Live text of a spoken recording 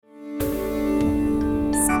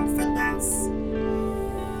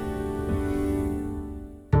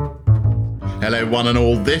Hello, one and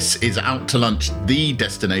all. This is Out to Lunch, the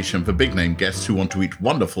destination for big-name guests who want to eat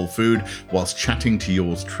wonderful food whilst chatting to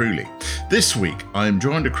yours truly. This week, I am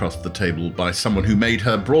joined across the table by someone who made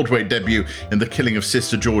her Broadway debut in The Killing of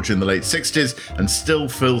Sister George in the late 60s and still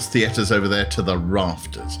fills theatres over there to the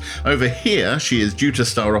rafters. Over here, she is due to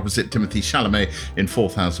star opposite Timothée Chalamet in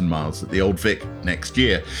 4,000 Miles at the Old Vic next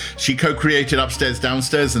year. She co-created Upstairs,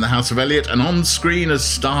 Downstairs in the House of Eliot and on screen has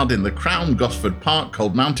starred in The Crown, Gosford Park,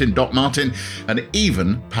 Cold Mountain, Doc Martin, and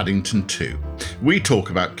even Paddington 2. We talk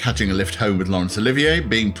about catching a lift home with Laurence Olivier,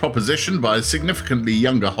 being propositioned by a significantly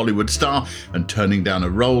younger Hollywood star, and turning down a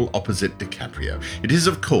role opposite DiCaprio. It is,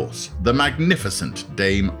 of course, the magnificent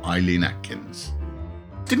Dame Eileen Atkins.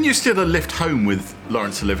 Didn't you steal a lift home with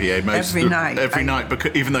Laurence Olivier every night? Every night,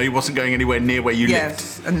 because even though he wasn't going anywhere near where you lived?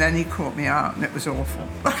 Yes, and then he caught me out, and it was awful.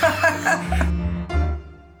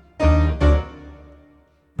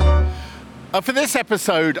 For this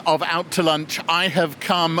episode of Out to Lunch, I have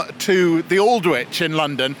come to the Aldwych in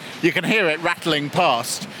London. You can hear it rattling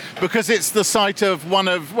past because it's the site of one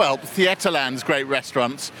of, well, Theatreland's great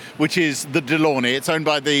restaurants, which is the Delaunay. It's owned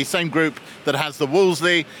by the same group that has the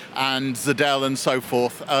Wolseley and Zedell and so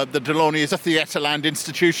forth. The Delaunay is a Theatreland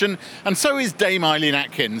institution, and so is Dame Eileen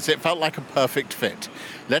Atkins. It felt like a perfect fit.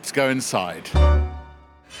 Let's go inside. Oh,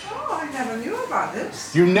 I never knew about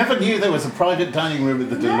this. You never knew there was a private dining room at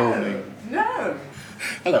the Delaunay? No.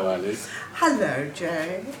 Hello, Eileen. Hello,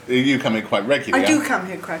 Jay. You come here quite regularly. I do come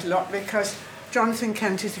here quite a lot because Jonathan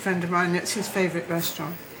Kent is a friend of mine. It's his favourite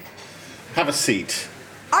restaurant. Have a seat.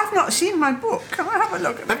 I've not seen my book. Can I have a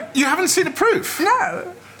look at it? You haven't seen a proof?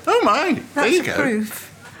 No. Oh, my. There That's you a go.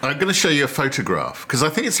 proof. I'm going to show you a photograph because I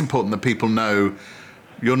think it's important that people know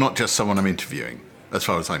you're not just someone I'm interviewing, as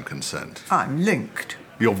far as I'm concerned. I'm linked.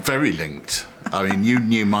 You're very linked. I mean, you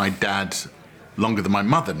knew my dad longer than my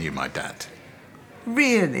mother knew my dad.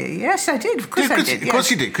 Really? Yes, I did. Of course I did. Of course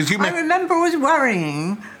you did, because you met... I remember I was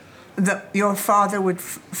worrying that your father would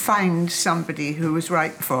find somebody who was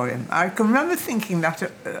right for him. I can remember thinking that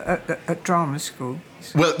at drama school.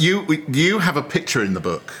 Well, you have a picture in the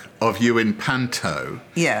book of you in Panto.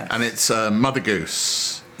 Yes. And it's Mother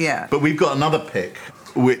Goose. Yeah. But we've got another pic,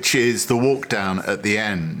 which is the walk down at the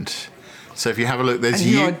end. So if you have a look, there's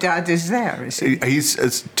you. Your dad is there, is he?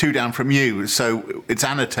 He's two down from you, so it's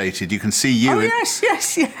annotated. You can see you. Oh,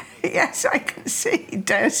 yes, I can see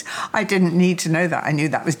Des. I didn't need to know that. I knew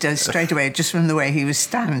that was Des straight away, just from the way he was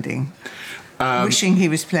standing, wishing he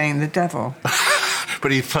was playing the devil.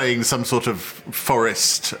 But he's playing some sort of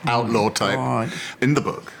forest outlaw type. God. In the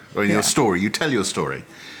book, or in your story, you tell your story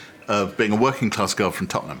of being a working class girl from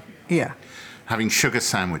Tottenham. Yeah. Having sugar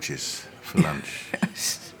sandwiches for lunch.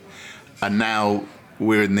 Yes. And now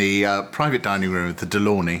we're in the private dining room of the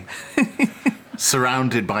Delaunay,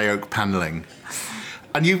 surrounded by oak panelling.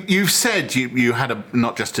 And you've said you had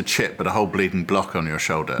not just a chip, but a whole bleeding block on your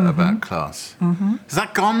shoulder about class. Mm-hmm. Is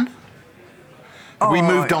that gone? Have we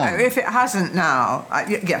moved on? If it hasn't now,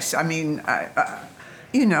 yes. I mean,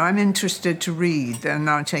 I'm interested to read. They're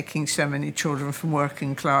now taking so many children from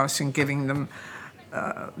working class and giving them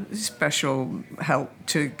special help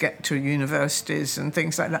to get to universities and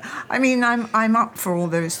things like that. I mean, I'm up for all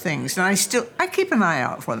those things, and I keep an eye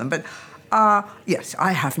out for them. But yes,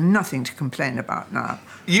 I have nothing to complain about now.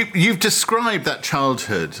 You've described that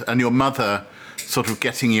childhood and your mother sort of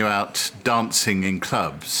getting you out dancing in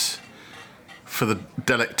clubs for the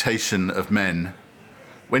delectation of men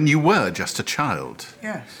when you were just a child.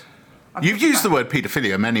 Yes. You've used the word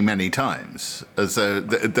paedophilia many, many times, as though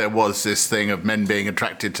there was this thing of men being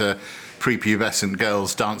attracted to prepubescent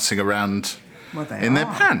girls dancing around in their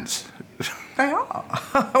pants. They are.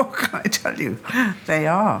 What can I tell you? They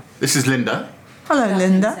are. This is Linda. Hello,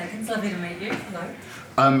 Linda. Seconds. Lovely to meet you.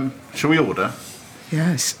 Hello. Shall we order?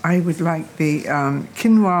 Yes, I would like the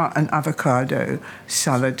quinoa and avocado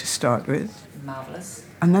salad to start with. Marvellous.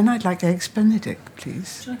 And then I'd like eggs Benedict,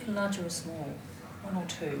 please. Would you like a large or a small? One or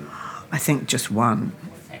two? I think just one.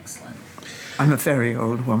 Excellent. I'm a very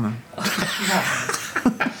old woman.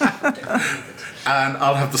 And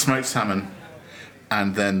I'll have the smoked salmon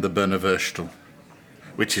and then the Bernerwürstel,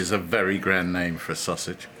 which is a very grand name for a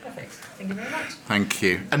sausage. Perfect. Thank you very much. Thank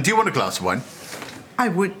you. And do you want a glass of wine? I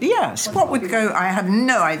would, yes. What would go? I have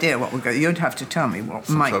no idea what would go. You'd have to tell me what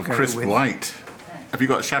might go crisp with. White. Have you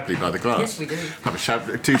got a Chablis by the glass? Yes, we do.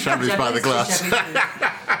 Have two Chablis by the glass.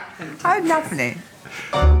 Oh, lovely.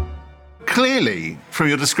 Clearly, from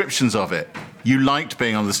your descriptions of it, you liked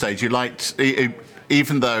being on the stage. You liked,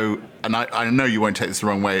 even though, and I know you won't take this the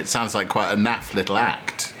wrong way, it sounds like quite a naff little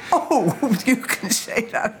act. Oh, you can say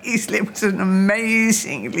that easily. It was an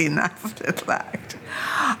amazingly naff little act.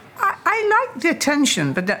 I I like the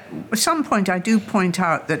attention, but at some point I do point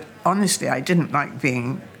out that, honestly, I didn't like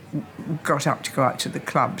being got up to go out to the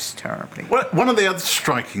clubs terribly. Well, one of the other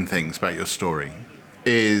striking things about your story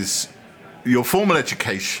is your formal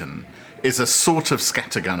education is a sort of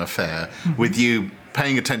scattergun affair with you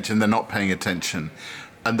paying attention, then not paying attention.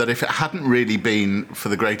 And that if it hadn't really been for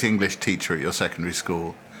the great English teacher at your secondary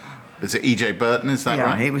school, is it E.J. Burton, is that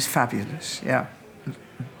right? Yeah, he was fabulous, yeah.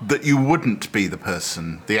 That you wouldn't be the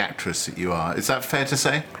person, the actress that you are. Is that fair to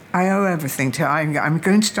say? I owe everything to... I'm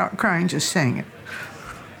going to start crying just saying it.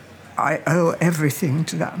 I owe everything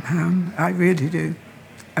to that man. I really do.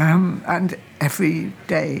 And every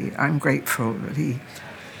day I'm grateful that he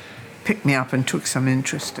picked me up and took some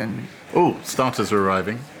interest in me. Oh, starters are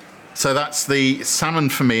arriving. So that's the salmon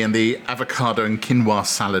for me and the avocado and quinoa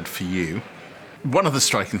salad for you. One of the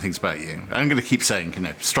striking things about you, I'm going to keep saying,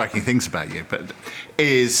 striking things about you, but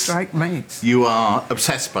is... Strike mates. You are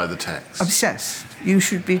obsessed by the text. Obsessed. You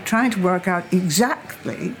should be trying to work out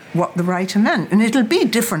exactly what the writer meant. And it'll be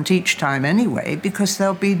different each time anyway, because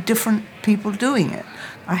there'll be different people doing it.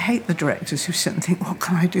 I hate the directors who sit and think, what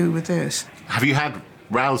can I do with this? Have you had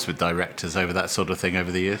rows with directors over that sort of thing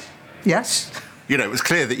over the years? Yes. It was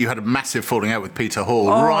clear that you had a massive falling out with Peter Hall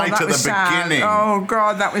right at the beginning. Oh,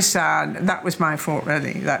 God, that was sad. That was my fault,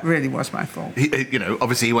 really. That really was my fault.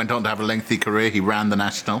 Obviously he went on to have a lengthy career. He ran the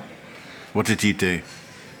National. What did you do?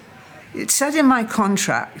 It said in my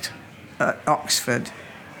contract at Oxford...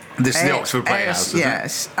 This is the Oxford Playhouse, isn't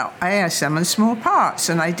yes, it? ASM and small parts,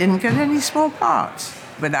 and I didn't get any small parts.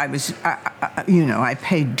 But I was, I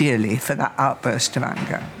paid dearly for that outburst of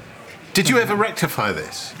anger. Did you ever rectify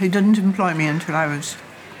this? He didn't employ me until I was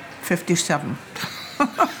 57.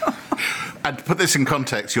 And to put this in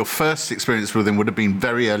context, your first experience with him would have been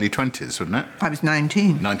very early 20s, wouldn't it? I was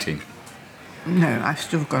 19. 19. No, I've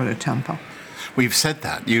still got a temper. We've said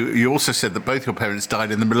that. You also said that both your parents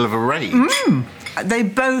died in the middle of a rage. They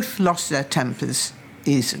both lost their tempers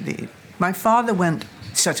easily. My father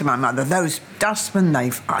said to my mother, those dustmen,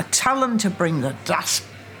 I tell them to bring the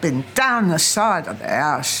dustbin down the side of the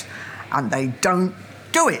house, and they don't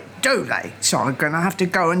do it, do they? So I'm going to have to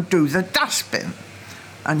go and do the dustbin.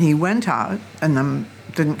 And he went out and then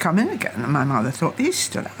didn't come in again. And my mother thought, he's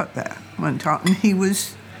still out there. Went out and he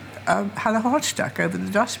had a heart attack over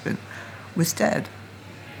the dustbin, was dead.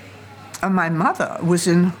 And my mother was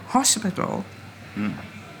in hospital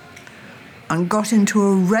and got into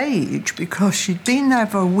a rage because she'd been there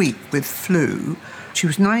for a week with flu. She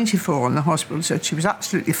was 94 and the hospital said she was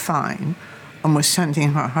absolutely fine and was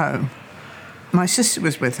sending her home. My sister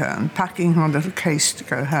was with her and packing her little case to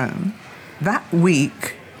go home. That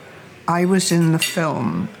week, I was in the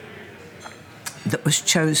film that was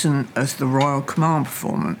chosen as the Royal Command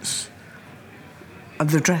performance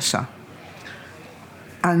of The Dresser.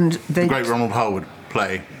 And the great Ronald Harwood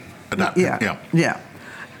play adapted. Yeah.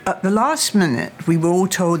 At the last minute, we were all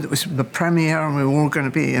told it was the premiere and we were all going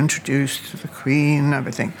to be introduced to the Queen and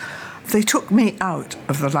everything. They took me out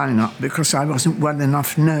of the lineup because I wasn't well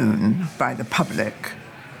enough known by the public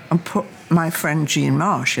and put my friend Jean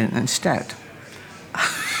Marsh in instead.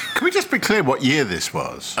 Can we just be clear what year this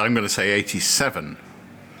was? I'm going to say 87.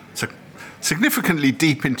 So significantly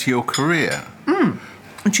deep into your career.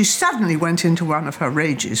 And she suddenly went into one of her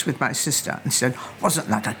rages with my sister and said, wasn't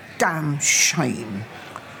that a damn shame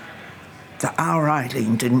that our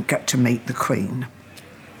Eileen didn't get to meet the Queen?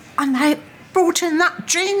 And they brought in that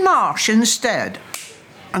Jean Marsh instead.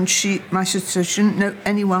 And my sister, she didn't know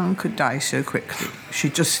anyone could die so quickly. She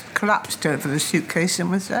just collapsed over the suitcase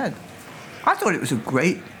and was dead. I thought it was a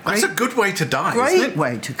great... That's a good way to die, great isn't it?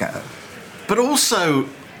 Way to go. But also,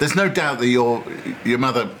 there's no doubt that your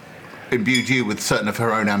mother imbued you with certain of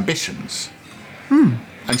her own ambitions.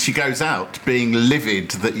 And she goes out being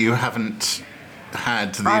livid that you haven't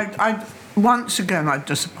had the... Once again, I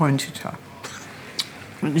disappointed her.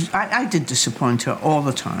 I did disappoint her all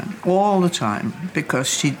the time, because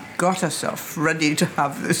she got herself ready to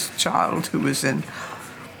have this child who was in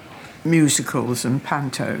musicals and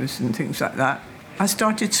pantos and things like that. I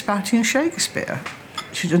started spouting Shakespeare.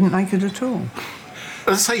 She didn't like it at all.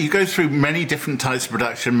 As I say, you go through many different types of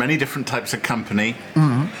production, many different types of company.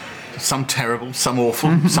 Some terrible, some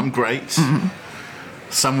awful, some great.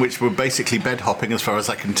 Some which were basically bed hopping, as far as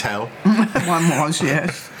I can tell. One was,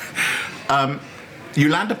 yes. You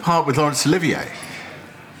land a part with Laurence Olivier.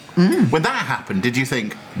 When that happened, did you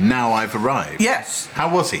think, now I've arrived? Yes.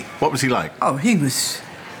 How was he? What was he like? Oh, he was...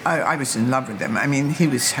 I was in love with him. I mean, he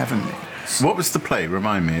was heavenly. What was the play?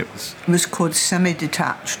 Remind me. It was called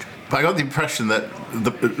Semi-Detached. But I got the impression that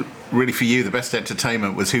really for you the best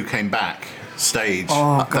entertainment was Who Came Back stage.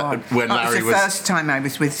 Oh God! When Larry was the first time I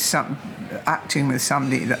was acting with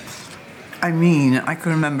somebody that. I mean, I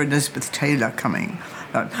can remember Elizabeth Taylor coming,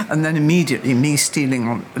 and then immediately me stealing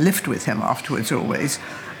on a lift with him afterwards always.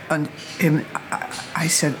 And I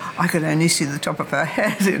said, I could only see the top of her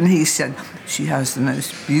head. And he said, she has the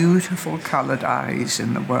most beautiful coloured eyes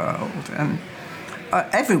in the world. And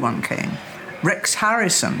everyone came. Rex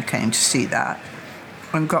Harrison came to see that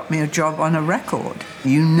and got me a job on a record.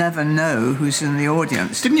 You never know who's in the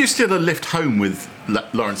audience. Didn't you steal a lift home with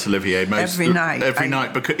Laurence Olivier every night? Every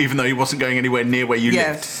night, because even though he wasn't going anywhere near where you lived?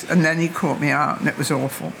 Yes, and then he caught me out and it was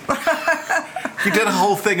awful. You did a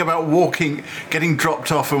whole thing about getting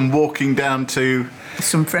dropped off and walking down to...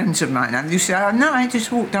 Some friends of mine, and you say, oh, no, I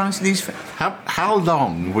just walked down to these... How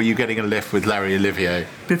long were you getting a lift with Larry Olivier?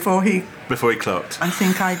 Before he clocked? I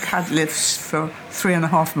think I had lifts for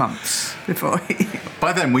 3.5 months before he...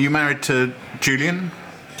 By then, were you married to Julian?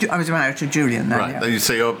 I was married to Julian then, right. Yeah.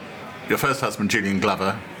 So your first husband, Julian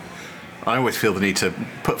Glover. I always feel the need to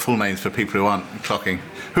put full names for people who aren't clocking.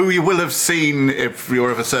 Who you will have seen, if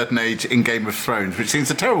you're of a certain age, in Game of Thrones, which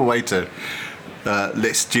seems a terrible way to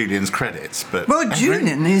list Julian's credits. But well,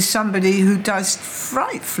 Julian is somebody who does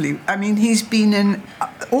frightfully... I mean, he's been in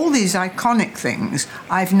all these iconic things.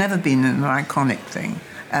 I've never been in an iconic thing,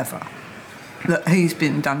 ever. He's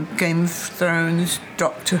done Game of Thrones,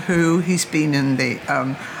 Doctor Who, he's been in the...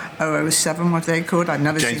 007, what are they called? I've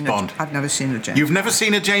never seen James Bond. I've never seen a James Bond. You've never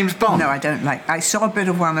seen a James Bond? No, I don't like... I saw a bit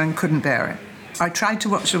of one and couldn't bear it. I tried to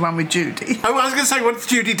watch the one with Judy. Oh, I was going to say, once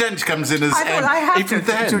Judi Dench comes in as... I thought I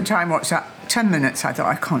had to try and watch that. 10 minutes, I thought,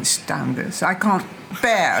 I can't stand this. I can't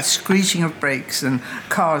bear screeching of brakes and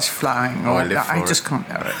cars flying. I just can't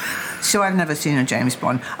bear it. So I've never seen a James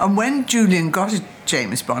Bond. And when Julian got a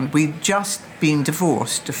James Bond, we'd just been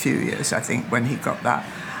divorced a few years, I think, when he got that.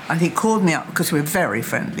 And he called me up, because we're very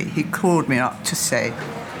friendly, he called me up to say,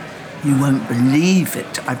 you won't believe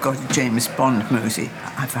it, I've got a James Bond movie.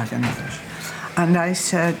 I've had another. And I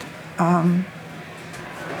said,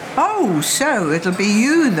 oh, so it'll be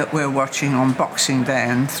you that we're watching on Boxing Day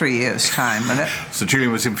in 3 years' time, will it? So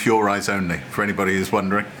Julian was in For Your Eyes Only, for anybody who's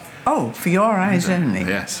wondering. Oh, For Your Eyes Only.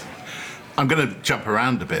 Yes. I'm going to jump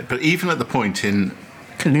around a bit, but even at the point in...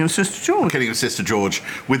 Killing of Sister George. Killing of Sister George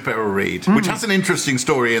with Beryl Reid, which has an interesting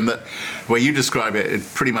story in that, where you describe it, it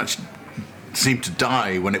pretty much seemed to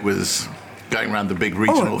die when it was going around the big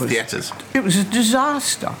regional theatres. It was a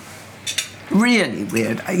disaster. Really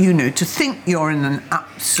weird. You know, to think you're in an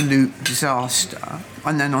absolute disaster,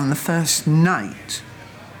 and then on the first night,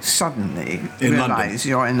 suddenly realise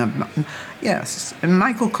you're in a... Yes, and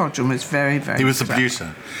Michael Codron was very, very... He was the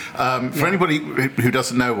producer. For anybody who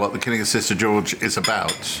doesn't know what The Killing of Sister George is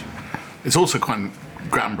about, it's also quite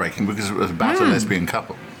groundbreaking because it was about a lesbian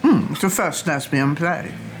couple. It's the first lesbian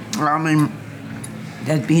play. I mean,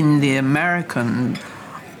 there'd been the American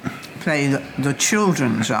play, The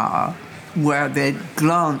Children's Hour, where they'd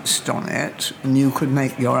glanced on it and you could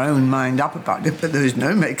make your own mind up about it, but there was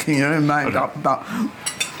no making your own mind up about...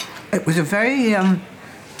 It was a very...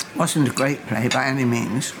 wasn't a great play by any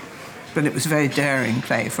means, but it was a very daring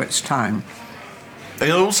play for its time.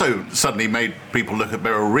 It also suddenly made people look at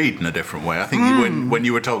Beryl Reid in a different way. I think when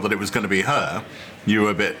you were told that it was going to be her, you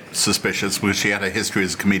were a bit suspicious because she had a history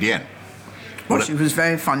as a comedienne. Well, she was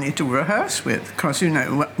very funny to rehearse with, because, you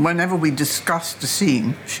know, whenever we discussed a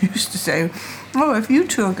scene, she used to say, oh, if you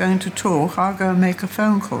two are going to talk, I'll go and make a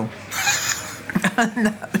phone call.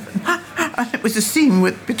 And it was a scene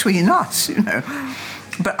between us, you know.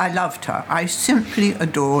 But I loved her. I simply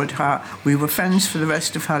adored her. We were friends for the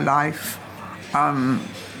rest of her life.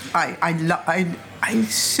 I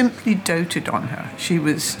simply doted on her. She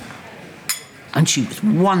was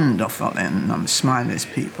wonderful in Smiley's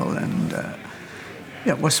People and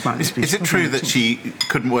was Smiley's People. Is it true that she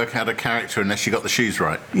couldn't work out a character unless she got the shoes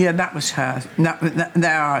right? Yeah, that was her.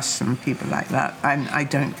 There are some people like that. I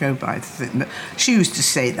don't go by the thing, but she used to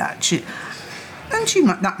say that.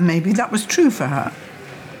 Maybe that was true for her.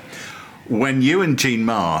 When you and Jean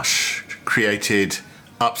Marsh created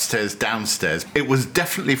Upstairs, Downstairs, it was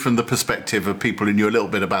definitely from the perspective of people who knew a little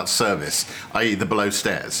bit about service, i.e. the below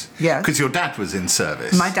stairs. Yeah. Because your dad was in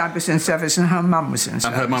service. My dad was in service and her mum was in service.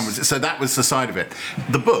 And her mum was... So that was the side of it.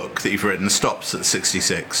 The book that you've written stops at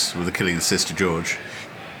 66 with The Killing of Sister George.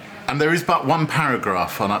 And there is but one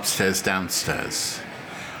paragraph on Upstairs, Downstairs,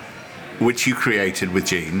 which you created with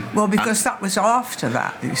Jean. Well, because that was after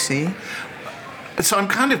that, you see. So I'm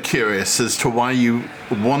kind of curious as to why you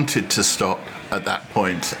wanted to stop at that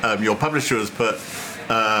point. Your publisher has put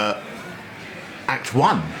Act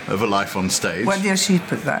 1 of A Life on Stage. Well, yes, she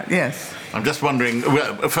put that, yes. I'm just wondering,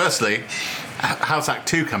 well, firstly, how's Act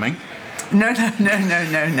 2 coming? No. The knew you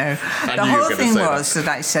were whole gonna thing say was that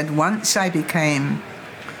I said once I became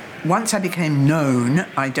known,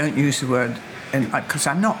 I don't use the word, because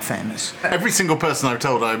I'm not famous. Every single person I've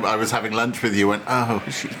told I was having lunch with you went, oh,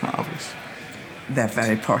 she's marvellous. They're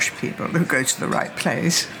very posh people who go to the right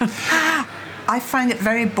place. I find it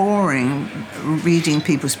very boring reading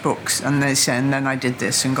people's books and they say, and then I did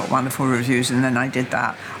this and got wonderful reviews and then I did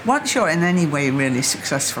that. Once you're in any way really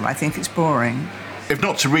successful, I think it's boring. If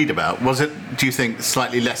not to read about, was it, do you think,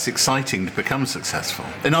 slightly less exciting to become successful?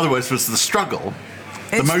 In other words, was the struggle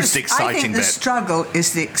the most exciting I think bit? The struggle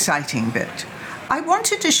is the exciting bit. I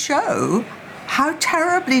wanted to show how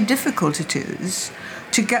terribly difficult it is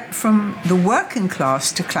to get from the working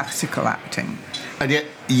class to classical acting. And yet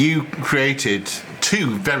you created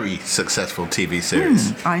 2 very successful TV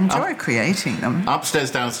series. I enjoy creating them.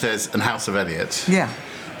 Upstairs, Downstairs and House of Eliot. Yeah.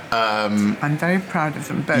 I'm very proud of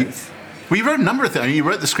them both. You wrote a number of things. You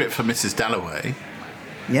wrote the script for Mrs. Dalloway.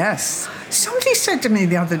 Yes. Somebody said to me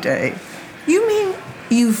the other day, you mean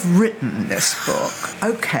you've written this book?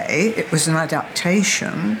 Okay, it was an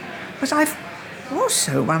adaptation, but I've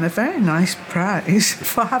also won a very nice prize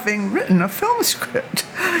for having written a film script.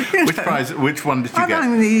 Which prize? Which one did you get? I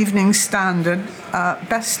won the Evening Standard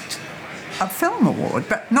Best Film Award,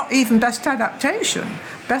 but not even Best Adaptation,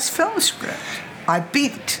 Best Film Script. I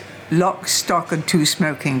beat Lock, Stock and Two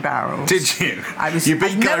Smoking Barrels. Did you? You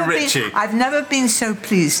beat Guy Ritchie. I've never been so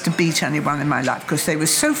pleased to beat anyone in my life because they were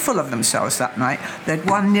so full of themselves that night. They'd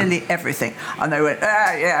won nearly everything. And they went,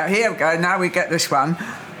 yeah, here we go, now we get this one.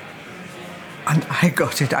 And I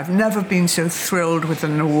got it. I've never been so thrilled with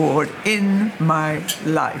an award in my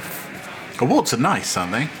life. Awards are nice,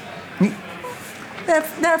 aren't they?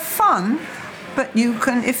 They're fun, but you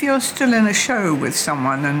can, if you're still in a show with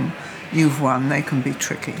someone and you've won, they can be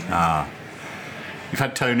tricky. You've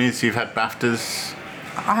had Tonys, you've had BAFTAs.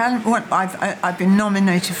 I haven't won. I've been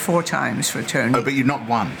nominated 4 times for a Tony. Oh, but you've not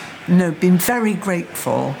won. No, been very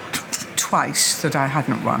grateful twice that I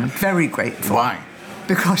hadn't won. Very grateful. Why?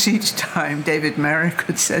 Because each time David Merrick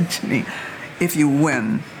had said to me, if you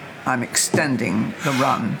win, I'm extending the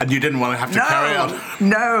run. And you didn't want to have to carry on?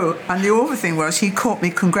 No. And the awful thing was he caught me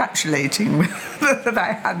congratulating me that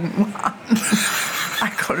I hadn't won.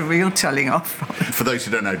 I got a real telling off from it. For those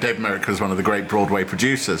who don't know, David Merrick was one of the great Broadway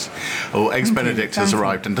producers. Eggs Benedict has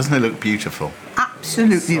arrived, and doesn't it look beautiful?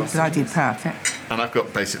 Absolutely bloody perfect. And I've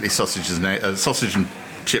got basically sausage and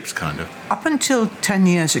chips, kind of. Up until 10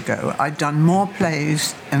 years ago, I'd done more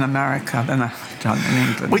plays in America than I've done in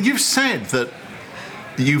England. Well, you've said that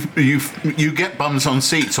you get bums on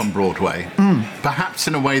seats on Broadway, perhaps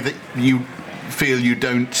in a way that you feel you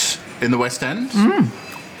don't in the West End.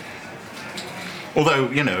 Although,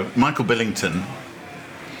 you know, Michael Billington,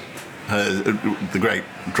 the great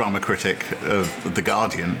drama critic of The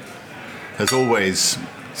Guardian, has always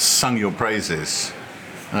sung your praises.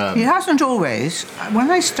 He hasn't always.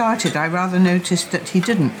 When I started, I rather noticed that he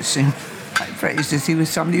didn't sing my praises. He was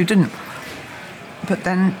somebody who didn't. But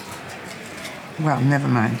then, well, never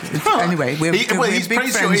mind. Anyway, we're big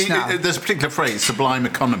friends now. There's a particular phrase, sublime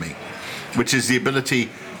economy, which is the ability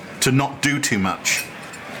to not do too much.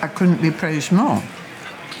 I couldn't be praised more.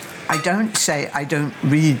 I don't say I don't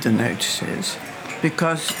read the notices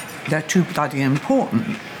because they're too bloody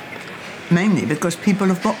important. Mainly because people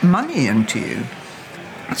have got money into you.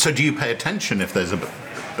 So do you pay attention if there's a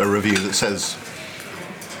review that says,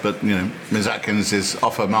 but, you know, Ms. Atkins is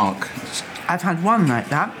off her mark? I've had one like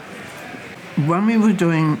that. When we were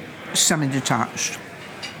doing Semi-Detached,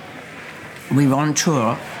 we were on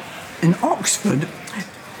tour in Oxford.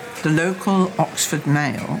 The local Oxford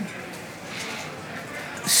Mail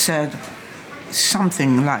said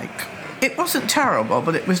something like, it wasn't terrible,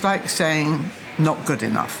 but it was like saying, not good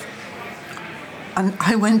enough. And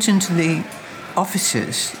I went into the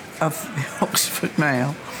offices of the Oxford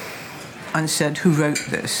Mail and said, who wrote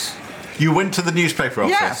this? You went to the newspaper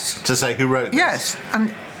office Yes. to say who wrote this? Yes,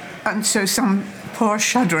 and so some poor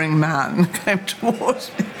shuddering man came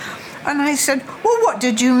towards me. And I said, well, what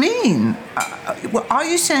did you mean? Are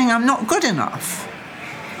you saying I'm not good enough?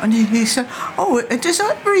 And he said, oh, does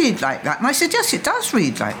that read like that? And I said, yes, it does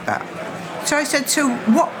read like that. So I said, so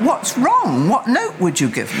what's wrong? What note would you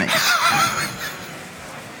give me?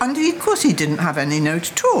 And of course he didn't have any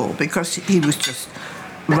note at all because he was just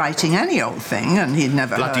writing any old thing and he'd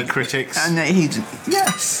never Bloody heard. critics. And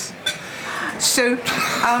yes. So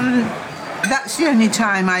that's the only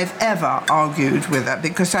time I've ever argued with her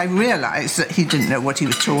because I realised that he didn't know what he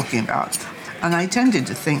was talking about. And I tended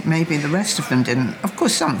to think maybe the rest of them didn't. Of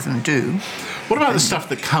course, some of them do. What about the stuff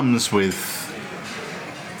that comes with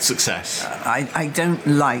success? I don't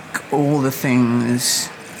like all the things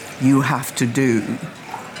you have to do.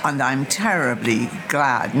 And I'm terribly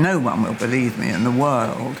glad, no one will believe me in the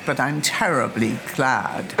world, but I'm terribly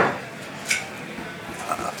glad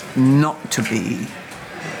not to be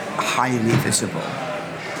highly visible.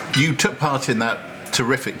 You took part in that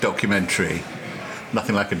terrific documentary,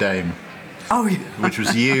 Nothing Like a Dame. Oh, yeah. Which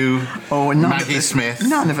was you, Maggie Smith.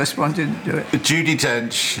 None of us wanted to do it. Judi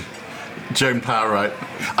Dench, Joan Plowright.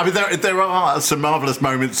 I mean, there are some marvellous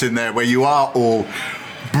moments in there where you are all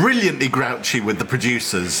brilliantly grouchy with the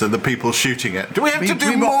producers and the people shooting it. Do we have to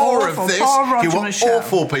do more of this? You were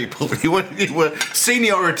awful people. You were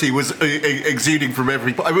seniority was exuding from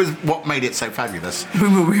every. It was what made it so fabulous.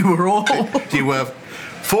 We were all. You were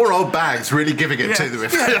 4 old bags really giving it to them.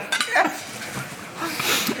 Yeah.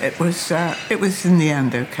 It was in the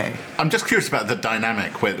end okay. I'm just curious about the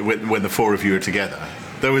dynamic when the 4 of you are together.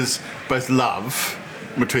 There was both love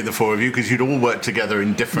between the 4 of you because you'd all worked together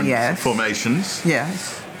in different formations.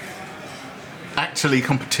 Yes. Actually,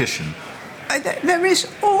 competition. There is,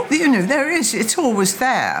 it's always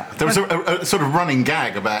there. There was a sort of running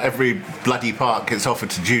gag about every bloody part gets offered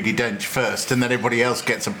to Judi Dench first and then everybody else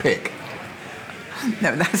gets a pick.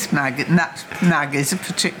 No, that's Maggie. Maggie is a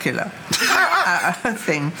particular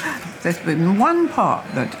thing. There's been one part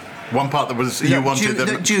that was you wanted them.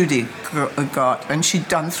 That Judy got, and she'd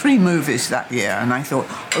done 3 movies that year, and I thought,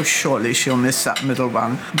 oh, surely she'll miss that middle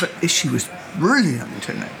one. But she was brilliant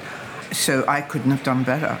in it, so I couldn't have done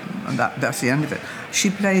better. And that's the end of it.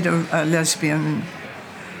 She played a lesbian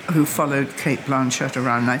who followed Kate Blanchett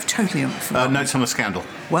around, and I've totally forgotten. Notes on a Scandal.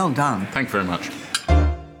 Well done. Thank you very much.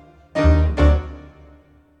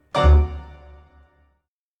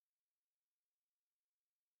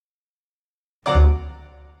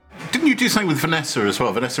 You do something with Vanessa as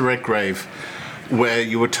well, Vanessa Redgrave, where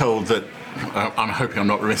you were told that, I'm hoping I'm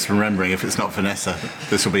not misremembering, if it's not Vanessa,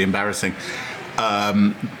 this will be embarrassing,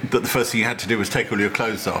 that the first thing you had to do was take all your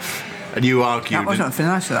clothes off. And you argued... That wasn't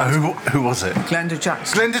Vanessa. Who was it? Glenda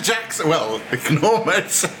Jackson. Glenda Jackson, well,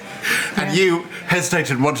 enormous. And you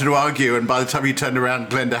hesitated and wanted to argue, and by the time you turned around,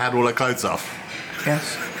 Glenda had all her clothes off.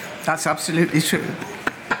 Yes, that's absolutely true.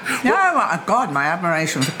 No, God, my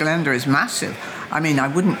admiration for Glenda is massive. I mean, I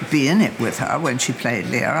wouldn't be in it with her when she played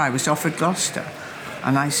Lear. I was offered Gloucester.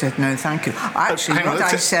 And I said, no, thank you. Actually, what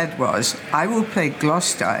I said was, I will play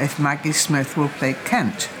Gloucester if Maggie Smith will play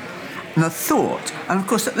Kent. And the thought, and of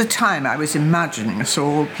course at the time I was imagining us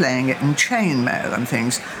all playing it in chainmail and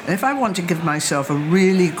things. And if I want to give myself a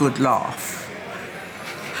really good laugh,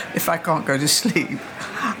 if I can't go to sleep,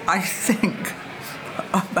 I think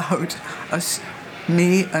about us,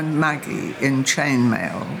 me and Maggie in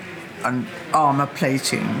chainmail and armour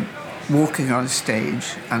plating, walking on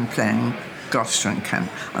stage and playing Gloucester and Kent.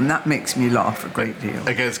 And that makes me laugh a great deal.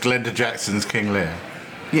 Against Glenda Jackson's King Lear?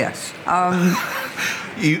 Yes.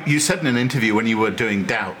 You said in an interview when you were doing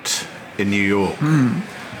Doubt in New York,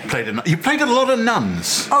 you played a lot of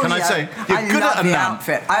nuns. Oh, Can I say? You're good love at a the nun.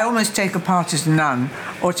 outfit. I almost take a part as a nun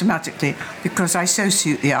automatically because I so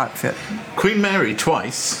suit the outfit. Queen Mary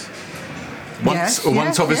twice.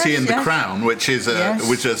 Once obviously in The Crown, which is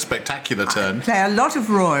a spectacular turn. I play a lot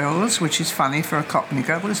of royals, which is funny for a Cockney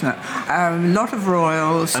girl, isn't it? A lot of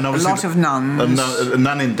royals, a lot of nuns. A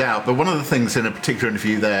nun in Doubt. But one of the things in a particular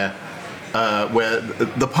interview there, where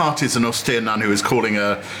the part is an austere nun who is calling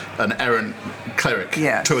an errant cleric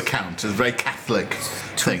to account. It's a very Catholic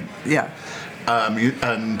thing. Yeah.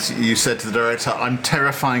 And you said to the director, I'm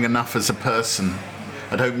terrifying enough as a person.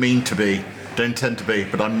 I don't mean to be. Don't intend to be,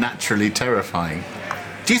 but I'm naturally terrifying.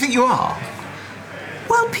 Do you think you are?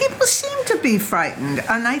 Well, people seem to be frightened,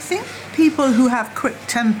 and I think people who have quick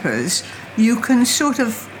tempers, you can sort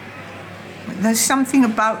of... There's something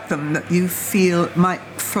about them that you feel might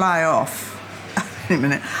fly off in a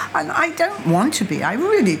minute. And I don't want to be. I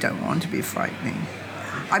really don't want to be frightening.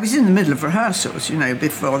 I was in the middle of rehearsals,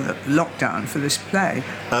 before the lockdown for this play.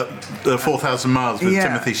 The 4,000 Miles with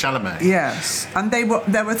Timothy Chalamet. Yes, and there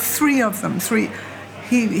were 3 of them. 3.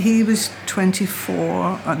 He was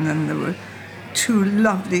 24, and then there were 2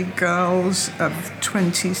 lovely girls of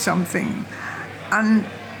 20-something. And,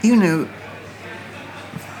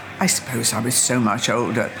 I suppose I was so much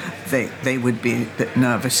older, they would be a bit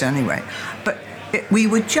nervous anyway. But we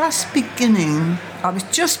were just beginning... I was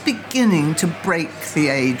just beginning to break the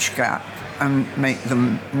age gap and make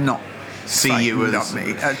them not see you as... Not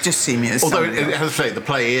me. Just see me as Although, somebody it else. has to say, the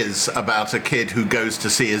play is about a kid who goes to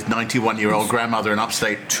see his 91-year-old grandmother in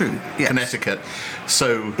upstate True, yes. Connecticut.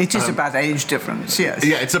 So It is about age difference, yes.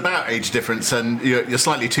 yeah, it's about age difference, and you're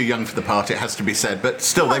slightly too young for the part, it has to be said. But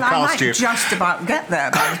still, Well, they've I cast might you. just about get there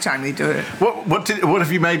by the time we do it. What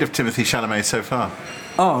have you made of Timothée Chalamet so far?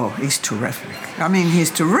 Oh, he's terrific. I mean,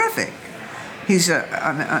 he's terrific. He's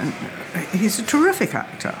a terrific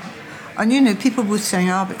actor. And, you know, people were saying,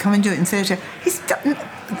 oh, but come and do it in theatre.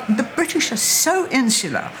 The British are so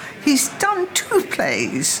insular. He's done 2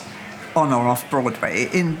 plays on or off Broadway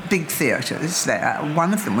in big theatres there.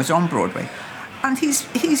 One of them was on Broadway. And he's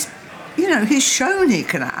shown he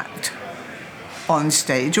can act on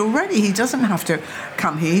stage already. He doesn't have to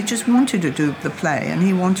come here. He just wanted to do the play, and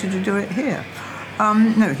he wanted to do it here.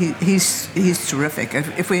 No, he's terrific.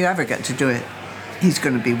 If we ever get to do it, he's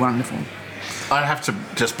going to be wonderful. I have to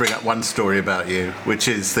just bring up one story about you, which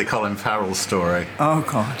is the Colin Farrell story. Oh,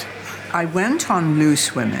 God. I went on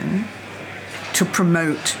Loose Women to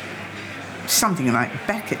promote something like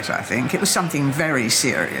Beckett, I think. It was something very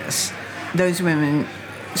serious. Those women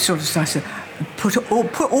sort of started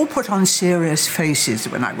put on serious faces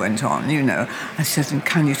when I went on, you know. I said, and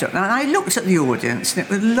can you talk? And I looked at the audience, and it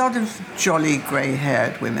was a lot of jolly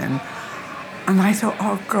grey-haired women. And I thought,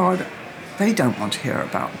 oh, God, they don't want to hear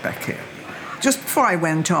about Beckett. Just before I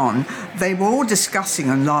went on, they were all discussing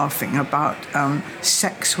and laughing about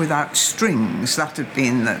sex without strings. That had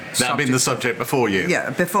been the subject. That had been the subject before you?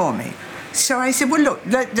 Yeah, before me. So I said, well, look,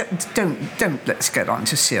 don't let's get on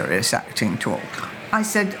to serious acting talk. I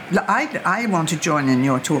said, look, I want to join in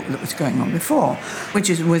your talk that was going on before,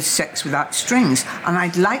 which was sex without strings. And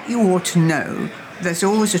I'd like you all to know there's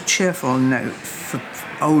always a cheerful note for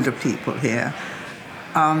older people here.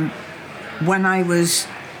 When I was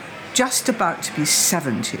just about to be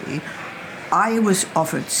 70, I was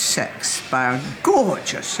offered sex by a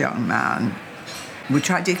gorgeous young man, which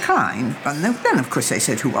I declined. And then, of course, they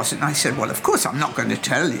said, who was it? And I said, well, of course, I'm not going to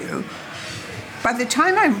tell you. By the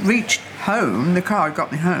time I reached home, the car got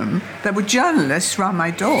me home, there were journalists round my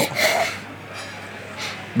door.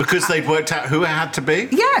 Because they'd worked out who it had to be?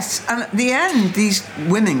 Yes, and at the end, these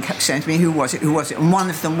women kept saying to me, who was it, who was it? And one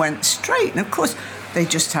of them went straight. And, of course, they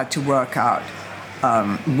just had to work out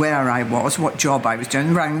where I was, what job I was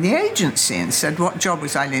doing, rang the agency and said, what job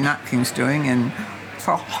was Eileen Atkins doing? And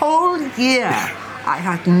for a whole year, I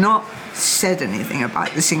had not said anything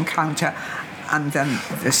about this encounter, and then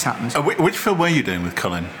this happened. Which film were you doing with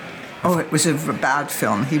Colin? Oh, it was a bad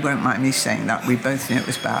film. He won't mind me saying that. We both knew it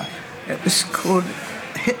was bad. It was called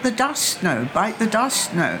Hit the Dust? No. Bite the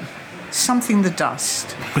Dust? No. Something the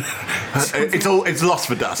Dust. It's lost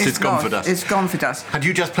for dust. It's gone for dust. It's gone for dust. Had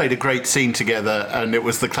you just played a great scene together, and it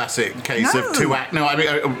was the classic case of two act? No, I mean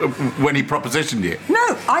when he propositioned you.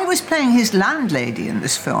 No, I was playing his landlady in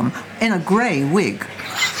this film in a grey wig.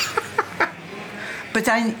 But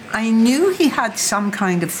I knew he had some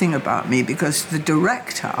kind of thing about me because the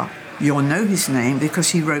director, you'll know his name because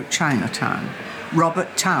he wrote Chinatown,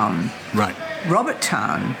 Robert Town. Right. Robert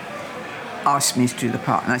Town asked me to do the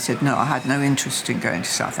part, and I said no, I had no interest in going to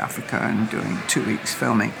South Africa and doing 2 weeks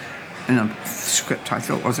filming in a script I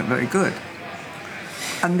thought wasn't very good.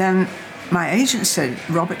 And then my agent said,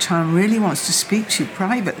 Robert Town really wants to speak to you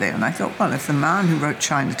privately. And I thought, well, if the man who wrote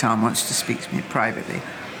Chinatown wants to speak to me privately,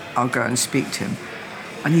 I'll go and speak to him.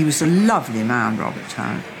 And he was a lovely man, Robert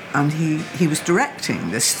Town. And he was directing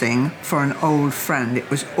this thing for an old friend. It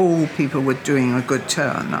was all people were doing a good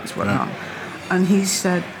turn, that's what happened. And he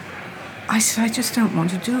said, I said, I just don't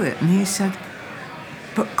want to do it. And he said,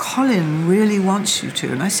 but Colin really wants you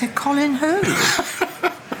to. And I said, Colin who?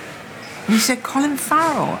 And he said, Colin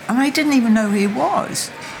Farrell. And I didn't even know who he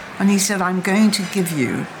was. And he said, I'm going to give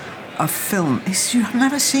you a film. He said, you've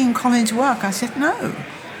never seen Colin's work? I said, no.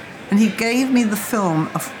 And he gave me the film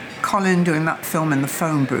of Colin doing that film in the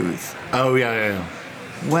phone booth. Oh, yeah.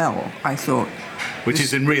 Well, I thought... Which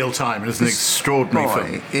is in real time, and it's an extraordinary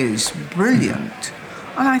film. This boy is brilliant.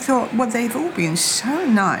 And I thought, well, they've all been so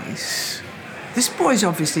nice. This boy's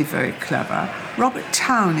obviously very clever. Robert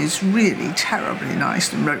Town is really terribly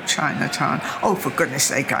nice and wrote Chinatown. Oh, for goodness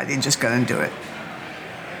sake, I didn't just go and do it.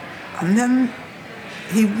 And then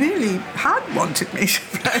he really had wanted me to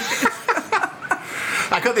play.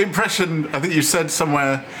 I got the impression, I think you said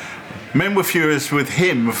somewhere, men were furious with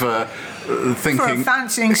him for thinking... For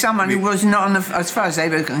fancying someone who was, not, as far as they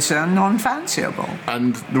were concerned, non-fanciable.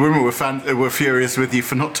 And the women were furious with you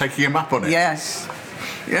for not taking him up on it. Yes.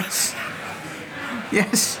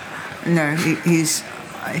 No, he's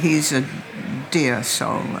a dear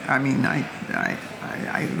soul. I mean,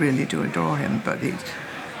 I really do adore him, but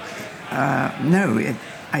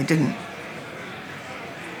I didn't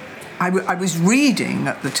I was reading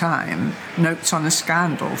at the time Notes on a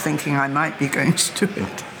Scandal, thinking I might be going to do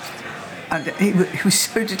it. And he was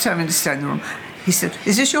so determined to stay in the room. He said,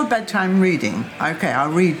 "Is this your bedtime reading? Okay,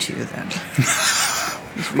 I'll read to you then."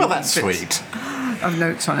 Well, that's sweet. Of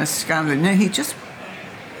Notes on a Scandal. No, he just...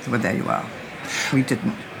 Well, there you are. We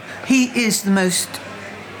didn't. He is the most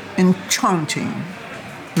enchanting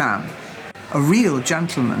man. A real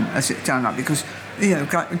gentleman, as it turned out, because, you know,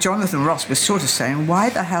 Jonathan Ross was sort of saying, why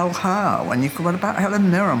the hell her? What about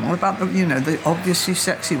Helen Mirren? What about the obviously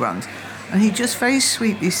sexy ones? And he just very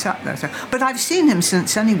sweetly sat there. But I've seen him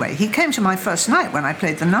since anyway. He came to my first night when I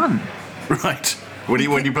played The Nun. Right.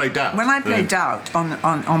 When you played Doubt? When I played Doubt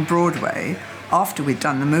on Broadway, after we'd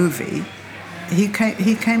done the movie, he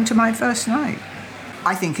came to my first night.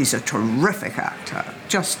 I think he's a terrific actor,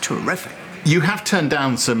 just terrific. You have turned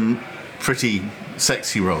down some pretty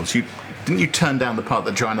sexy roles. Didn't you turn down the part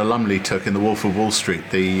that Joanna Lumley took in The Wolf of Wall Street,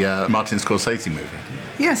 the Martin Scorsese movie?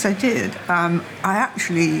 Yes, I did. I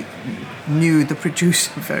actually knew the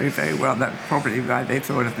producer very, very well. That's probably why they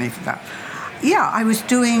thought of me for that. Yeah, I was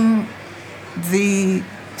doing the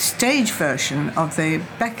stage version of the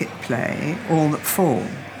Beckett play, All That Fall.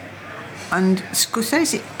 And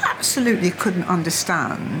Scorsese absolutely couldn't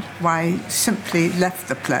understand why I simply left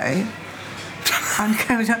the play and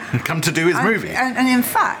come to do his movie. And in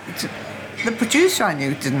fact, the producer I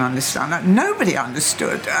knew didn't understand that. Nobody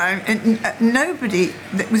understood. Nobody.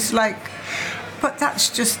 It was like, but that's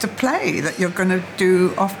just a play that you're going to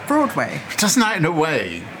do off Broadway. Doesn't that, in a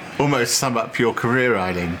way, almost sum up your career,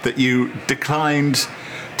 Eileen? That you declined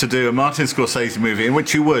to do a Martin Scorsese movie in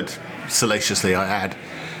which you would, salaciously I add,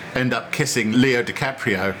 end up kissing Leo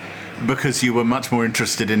DiCaprio because you were much more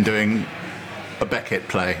interested in doing a Beckett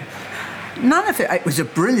play. None of it. It was a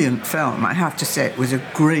brilliant film, I have to say. It was a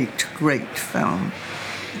great, great film.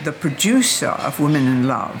 The producer of Women in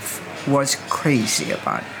Love was crazy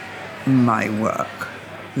about my work,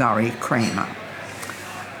 Larry Kramer.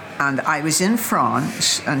 And I was in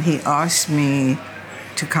France, and he asked me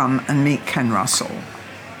to come and meet Ken Russell.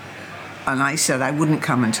 And I said I wouldn't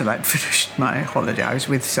come until I'd finished my holiday. I was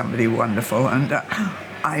with somebody wonderful. And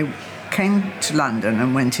I came to London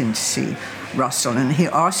and went in to see Russell, and he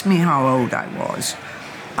asked me how old I was,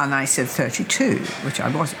 and I said 32, which I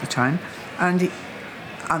was at the time. And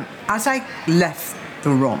as I left the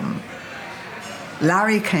room,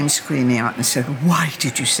 Larry came screaming out and said, "Why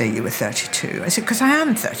did you say you were 32?" I said, "Because I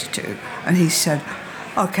am 32." And he said,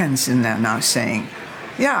 "Oh, Ken's in there now saying,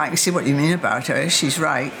 yeah, I can see what you mean about her. She's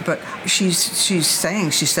right, but she's saying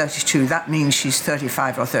she's 32. That means she's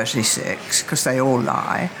 35 or 36, because they all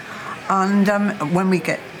lie. And when we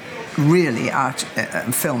get really out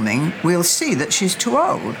filming, we'll see that she's too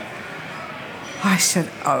old." I said,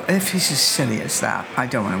 "Oh, if he's as silly as that, I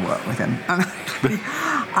don't want to work with him." And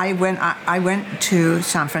I went to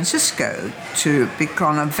San Francisco to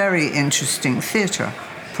become a very interesting theatre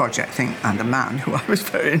project thing, and a man who I was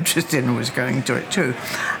very interested in was going to it too.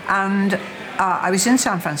 And I was in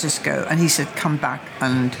San Francisco, and he said, "Come back,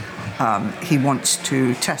 and he wants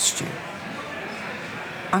to test you."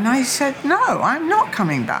 And I said, "No, I'm not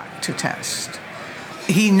coming back to test."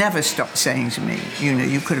 He never stopped saying to me,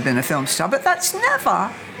 "You could have been a film star," but that's never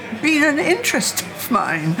been an interest of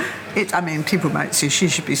mine. People might say she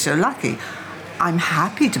should be so lucky. I'm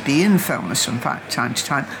happy to be in films from time to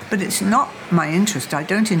time, but it's not my interest. I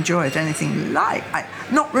don't enjoy it anything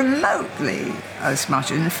not remotely as much.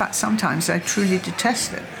 In fact, sometimes I truly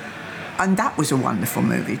detest it. And that was a wonderful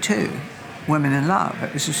movie too, Women in Love.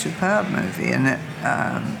 It was a superb movie, and it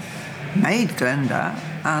made Glenda.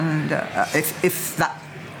 And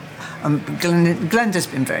Glenda's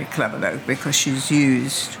been very clever though, because she's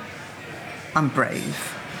used. I'm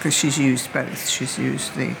brave because she's used both. She's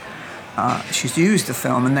used the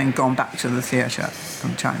film and then gone back to the theatre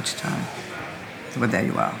from time to time. Well, there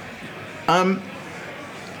you are.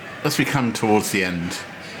 As we come towards the end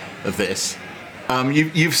of this,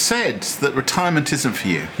 you've said that retirement isn't for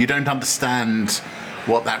you. You don't understand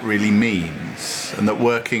what that really means, and that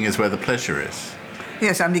working is where the pleasure is.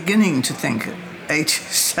 Yes, I'm beginning to think at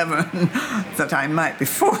 87 that I might be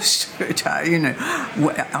forced to retire.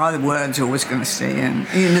 Are the words always going to stay in?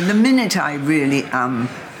 The minute I really am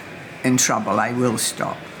in trouble, I will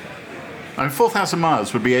stop. 4,000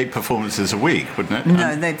 miles would be 8 performances a week, wouldn't it?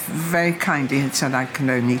 No, they very kindly had said I can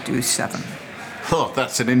only do 7. Oh,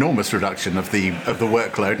 that's an enormous reduction of the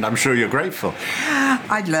workload, and I'm sure you're grateful.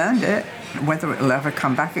 I'd learned it. Whether it'll ever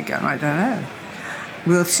come back again, I don't know.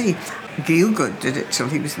 We'll see. Gielgud did it till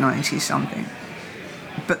he was 90-something.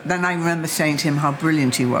 But then I remember saying to him how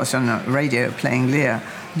brilliant he was on the radio playing Lear.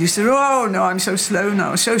 And he said, "Oh, no, I'm so slow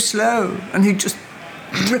now, so slow." And he'd just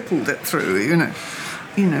rippled it through, you know.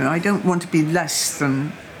 You know, I don't want to be less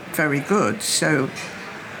than very good. So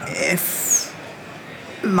if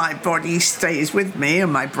my body stays with me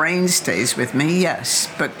and my brain stays with me,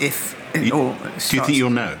 yes. But if it all starts... Do you think you'll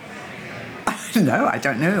know? No, I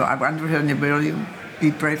don't know. I wonder if anybody will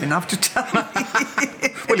be brave enough to tell me.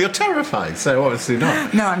 Well, you're terrified, so obviously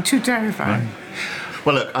not. No, I'm too terrified.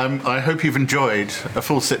 Well, look, I hope you've enjoyed a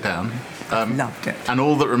full sit-down. Loved it. And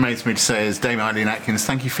all that remains for me to say is, Dame Eileen Atkins,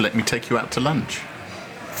 thank you for letting me take you out to lunch.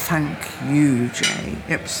 Thank you, Jay.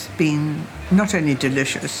 It's been not only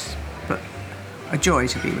delicious, but a joy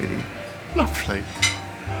to be with you. Lovely.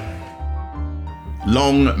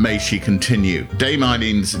 Long may she continue. Dame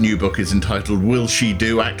Eileen's new book is entitled Will She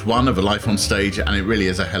Do? Act 1 of A Life on Stage, and it really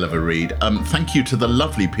is a hell of a read. Thank you to the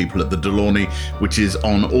lovely people at the Delaunay, which is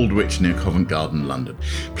on Aldwych near Covent Garden, London.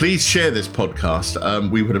 Please share this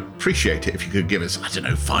podcast. We would appreciate it if you could give us,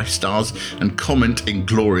 5 stars and comment in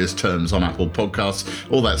glorious terms on Apple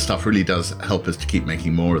Podcasts. All that stuff really does help us to keep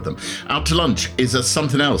making more of them. Out to Lunch is a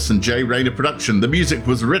Something Else and Jay Rayner production. The music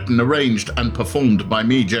was written, arranged and performed by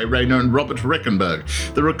me, Jay Rayner, and Robert Rickenberg.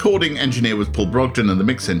 The recording engineer was Paul Brogden and the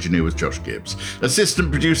mix engineer was Josh Gibbs.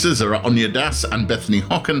 Assistant producers are Anya Das and Bethany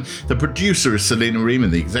Hocken. The producer is Selena Ream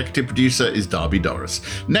and the executive producer is Darby Doris.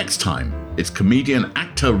 Next time, it's comedian,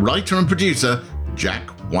 actor, writer and producer Jack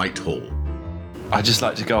Whitehall. I just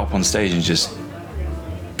like to go up on stage and just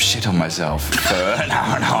shit on myself for an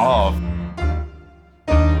hour and a half.